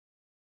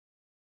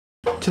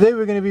Today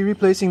we're going to be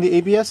replacing the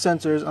ABS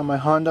sensors on my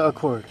Honda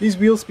Accord. These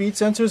wheel speed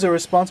sensors are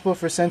responsible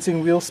for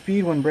sensing wheel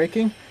speed when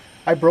braking.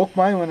 I broke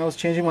mine when I was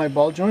changing my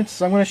ball joints,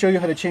 so I'm going to show you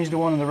how to change the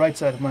one on the right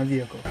side of my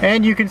vehicle.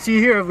 And you can see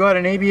here I've got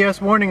an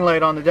ABS warning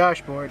light on the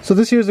dashboard. So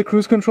this here is the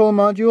cruise control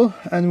module,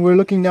 and we're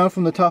looking down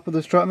from the top of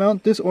the strut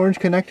mount. This orange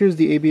connector is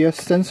the ABS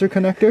sensor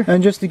connector.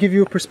 And just to give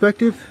you a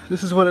perspective,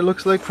 this is what it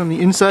looks like from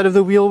the inside of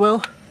the wheel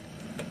well.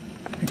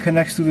 It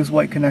connects to this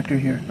white connector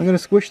here. I'm going to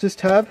squish this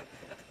tab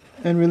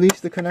and release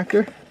the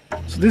connector.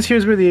 So this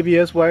here's where the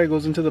ABS wire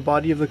goes into the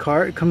body of the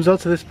car. It comes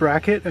out to this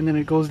bracket and then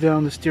it goes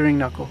down the steering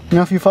knuckle.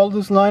 Now if you follow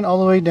this line all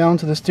the way down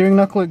to the steering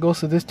knuckle, it goes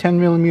to this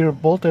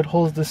 10mm bolt that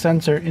holds the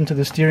sensor into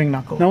the steering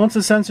knuckle. Now once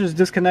the sensor is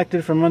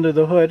disconnected from under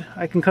the hood,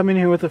 I can come in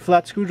here with a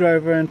flat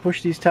screwdriver and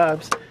push these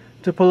tabs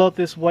to pull out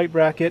this white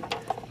bracket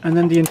and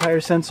then the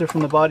entire sensor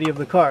from the body of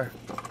the car.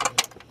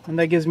 And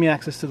that gives me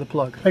access to the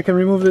plug. I can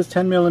remove this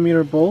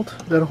 10mm bolt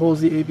that holds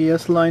the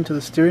ABS line to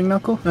the steering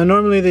knuckle. Now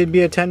normally there'd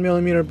be a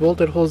 10mm bolt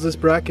that holds this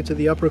bracket to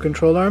the upper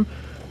control arm,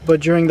 but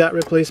during that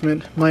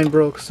replacement mine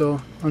broke,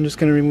 so I'm just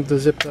going to remove the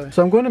zip tie.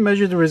 So I'm going to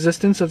measure the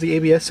resistance of the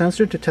ABS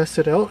sensor to test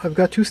it out. I've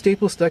got two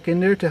staples stuck in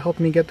there to help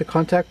me get the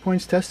contact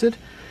points tested,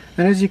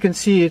 and as you can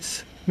see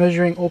it's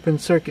measuring open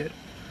circuit.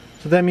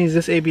 So that means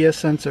this ABS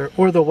sensor,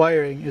 or the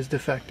wiring, is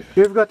defective.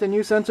 Here I've got the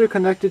new sensor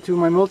connected to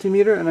my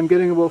multimeter and I'm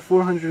getting about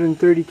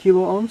 430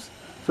 kilo ohms.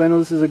 So I know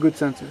this is a good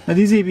sensor. Now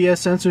these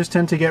ABS sensors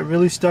tend to get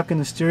really stuck in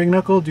the steering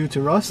knuckle due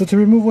to rust. So to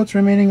remove what's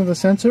remaining of the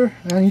sensor,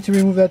 I need to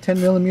remove that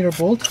 10mm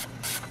bolt.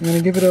 I'm going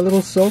to give it a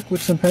little soak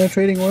with some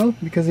penetrating oil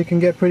because it can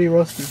get pretty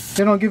rusty.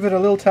 Then I'll give it a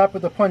little tap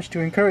with a punch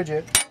to encourage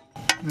it.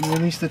 And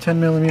release the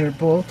 10mm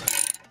bolt.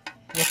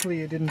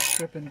 Luckily it didn't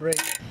strip and break.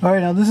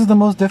 Alright, now this is the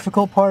most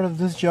difficult part of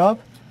this job.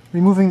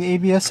 Removing the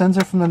ABS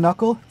sensor from the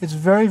knuckle. It's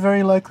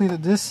very likely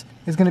that this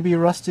is going to be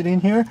rusted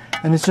in here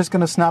and it's just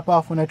going to snap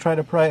off when I try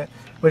to pry it.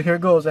 But here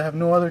goes, I have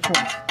no other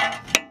choice.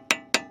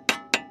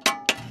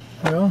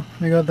 Well,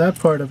 I got that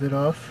part of it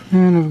off.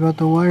 And I've got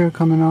the wire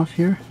coming off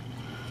here.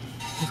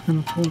 Just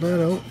going to pull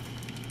that out.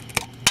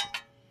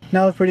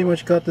 Now I've pretty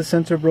much got the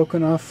sensor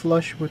broken off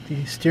flush with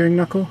the steering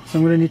knuckle, so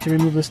I'm going to need to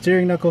remove the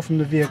steering knuckle from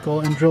the vehicle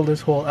and drill this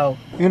hole out.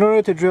 In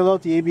order to drill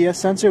out the ABS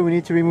sensor, we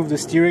need to remove the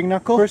steering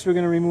knuckle. First we're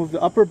going to remove the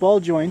upper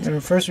ball joint,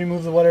 and first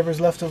remove the whatever's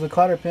left of the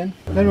cotter pin.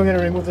 Then we're going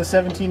to remove the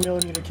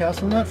 17mm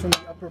castle nut from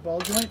the upper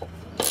ball joint,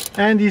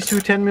 and these two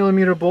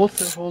 10mm bolts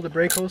that hold the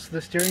brake hose to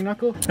the steering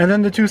knuckle, and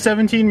then the two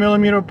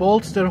 17mm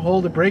bolts that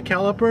hold the brake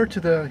caliper to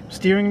the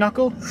steering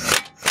knuckle.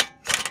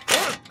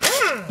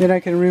 Then I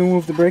can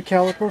remove the brake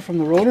caliper from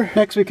the rotor.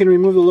 Next we can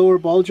remove the lower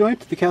ball joint.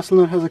 The castle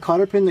nut has a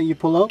cotter pin that you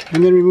pull out,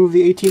 and then remove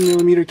the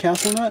 18mm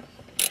castle nut.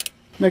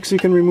 Next you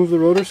can remove the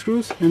rotor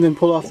screws and then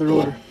pull off the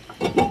rotor.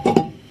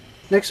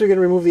 Next we're going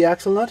to remove the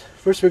axle nut.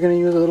 First we're going to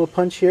use a little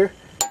punch here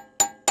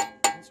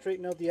and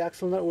straighten out the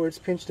axle nut where it's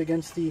pinched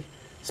against the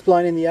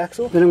spline in the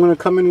axle. Then I'm going to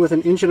come in with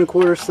an 1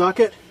 1/4"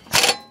 socket.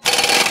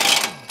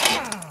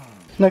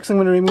 Next I'm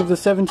going to remove the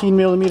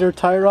 17mm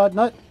tie rod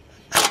nut.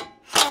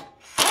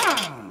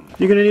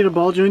 You're going to need a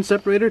ball joint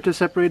separator to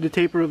separate the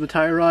taper of the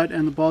tie rod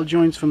and the ball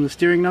joints from the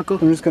steering knuckle.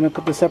 I'm just going to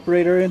put the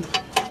separator in.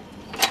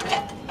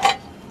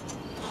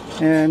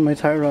 And my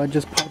tie rod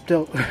just popped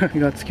out. I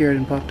got scared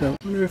and popped out.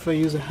 I wonder if I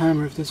use a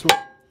hammer if this will.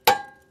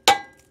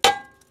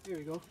 Here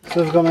we go.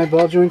 So I've got my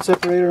ball joint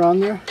separator on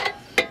there.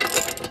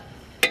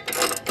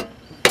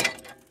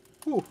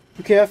 Ooh.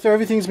 Okay, after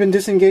everything's been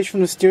disengaged from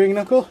the steering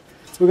knuckle,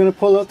 we're going to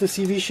pull out the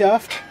CV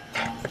shaft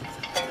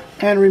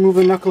and remove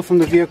the knuckle from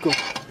the vehicle.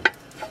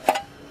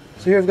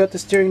 So here I've got the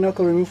steering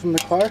knuckle removed from the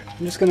car.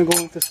 I'm just going to go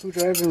in with the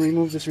screwdriver and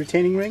remove this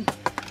retaining ring.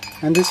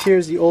 And this here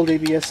is the old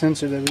ABS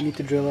sensor that we need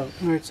to drill out.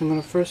 Alright, so I'm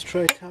going to first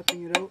try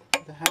tapping it out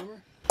with a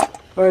hammer.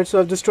 Alright, so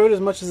I've destroyed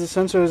as much of the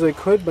sensor as I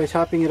could by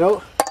tapping it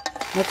out.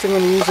 Next I'm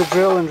going to use a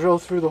drill and drill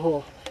through the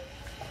hole.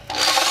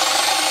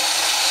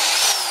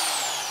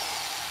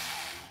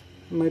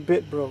 My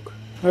bit broke.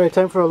 Alright,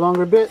 time for a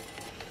longer bit.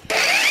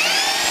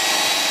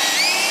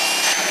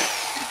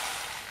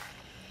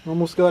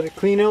 Almost got it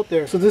clean out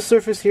there. So this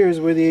surface here is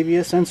where the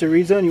ABS sensor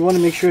reads on. You want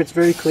to make sure it's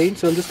very clean,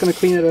 so I'm just going to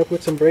clean it up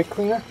with some brake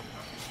cleaner.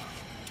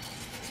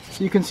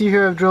 So you can see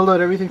here I've drilled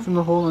out everything from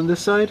the hole on this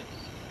side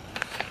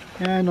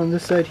and on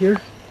this side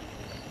here,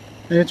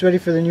 and it's ready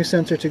for the new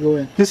sensor to go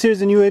in. This here is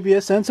the new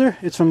ABS sensor.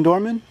 It's from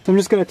Dorman. So I'm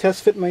just going to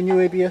test fit my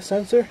new ABS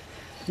sensor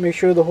to make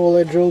sure the hole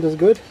I drilled is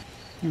good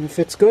and it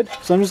fits good.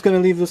 So I'm just going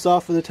to leave this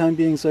off for the time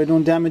being so I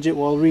don't damage it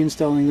while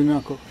reinstalling the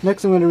knuckle.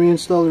 Next I'm going to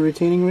reinstall the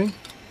retaining ring.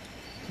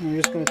 I'm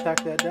just going to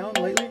tack that down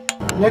lightly.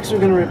 Next we're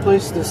going to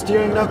replace the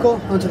steering knuckle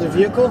onto the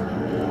vehicle.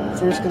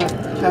 First going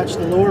to attach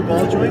the lower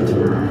ball joint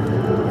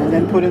and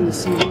then put in the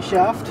CV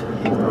shaft.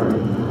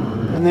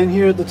 And then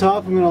here at the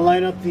top I'm going to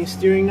line up the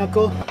steering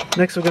knuckle.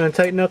 Next we're going to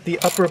tighten up the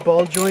upper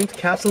ball joint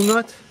castle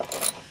nut.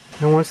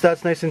 And once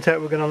that's nice and tight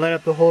we're going to line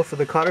up the hole for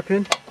the cotter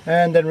pin.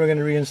 And then we're going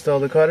to reinstall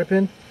the cotter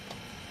pin.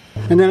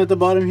 And then at the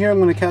bottom here I'm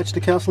going to catch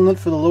the castle nut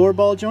for the lower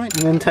ball joint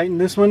and then tighten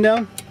this one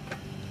down.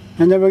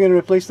 And then we're going to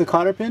replace the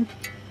cotter pin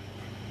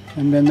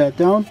and bend that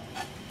down.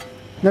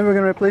 Then we're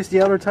going to replace the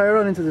outer tie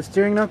rod into the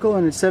steering knuckle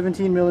and its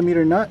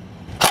 17mm nut.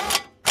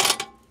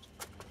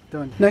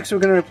 Done. Next we're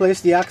going to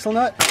replace the axle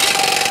nut.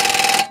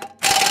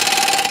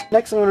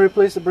 Next I'm going to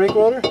replace the brake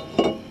rotor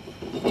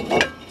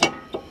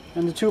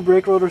and the 2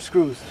 brake rotor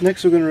screws.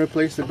 Next we're going to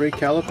replace the brake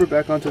caliper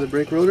back onto the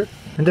brake rotor.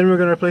 And then we're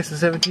going to replace the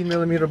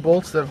 17mm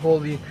bolts that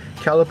hold the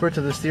caliper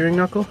to the steering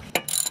knuckle.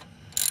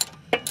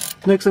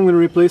 Next I'm going to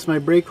replace my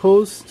brake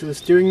hose to the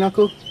steering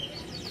knuckle.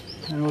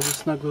 And we'll just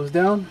snug those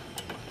down.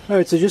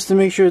 Alright, so just to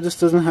make sure this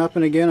doesn't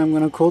happen again, I'm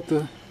going to coat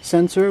the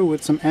sensor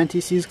with some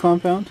anti-seize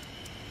compound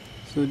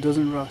so it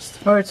doesn't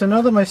rust. Alright, so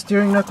now that my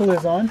steering knuckle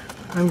is on,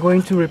 I'm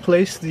going to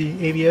replace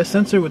the ABS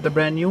sensor with the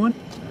brand new one.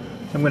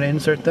 I'm going to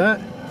insert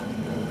that.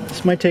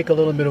 This might take a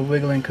little bit of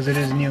wiggling because it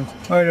is new.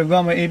 Alright, I've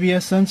got my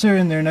ABS sensor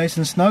in there nice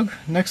and snug.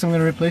 Next I'm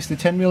going to replace the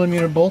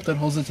 10mm bolt that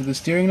holds it to the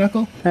steering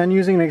knuckle. And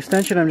using an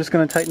extension I'm just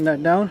going to tighten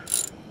that down.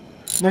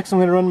 Next I'm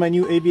going to run my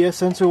new ABS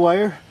sensor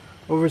wire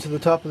over to the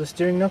top of the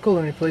steering knuckle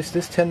and replace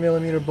this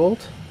 10mm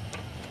bolt.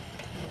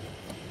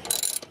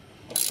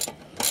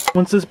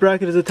 Once this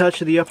bracket is attached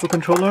to the upper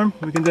control arm,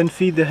 we can then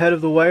feed the head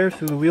of the wire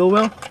through the wheel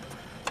well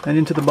and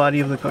into the body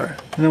of the car.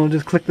 And then we'll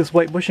just click this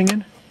white bushing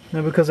in.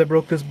 Now because I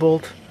broke this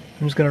bolt,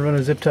 I'm just going to run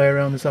a zip tie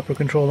around this upper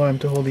control arm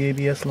to hold the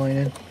ABS line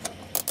in.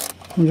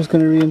 I'm just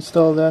going to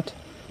reinstall that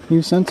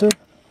new sensor,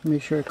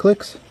 make sure it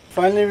clicks.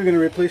 Finally we're going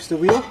to replace the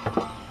wheel.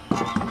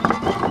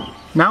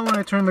 Now when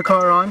I turn the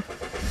car on,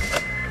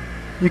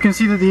 you can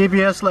see that the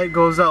ABS light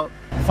goes out.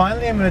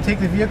 Finally, I'm going to take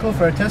the vehicle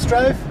for a test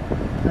drive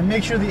and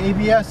make sure the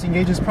ABS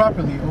engages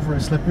properly over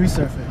a slippery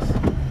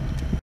surface.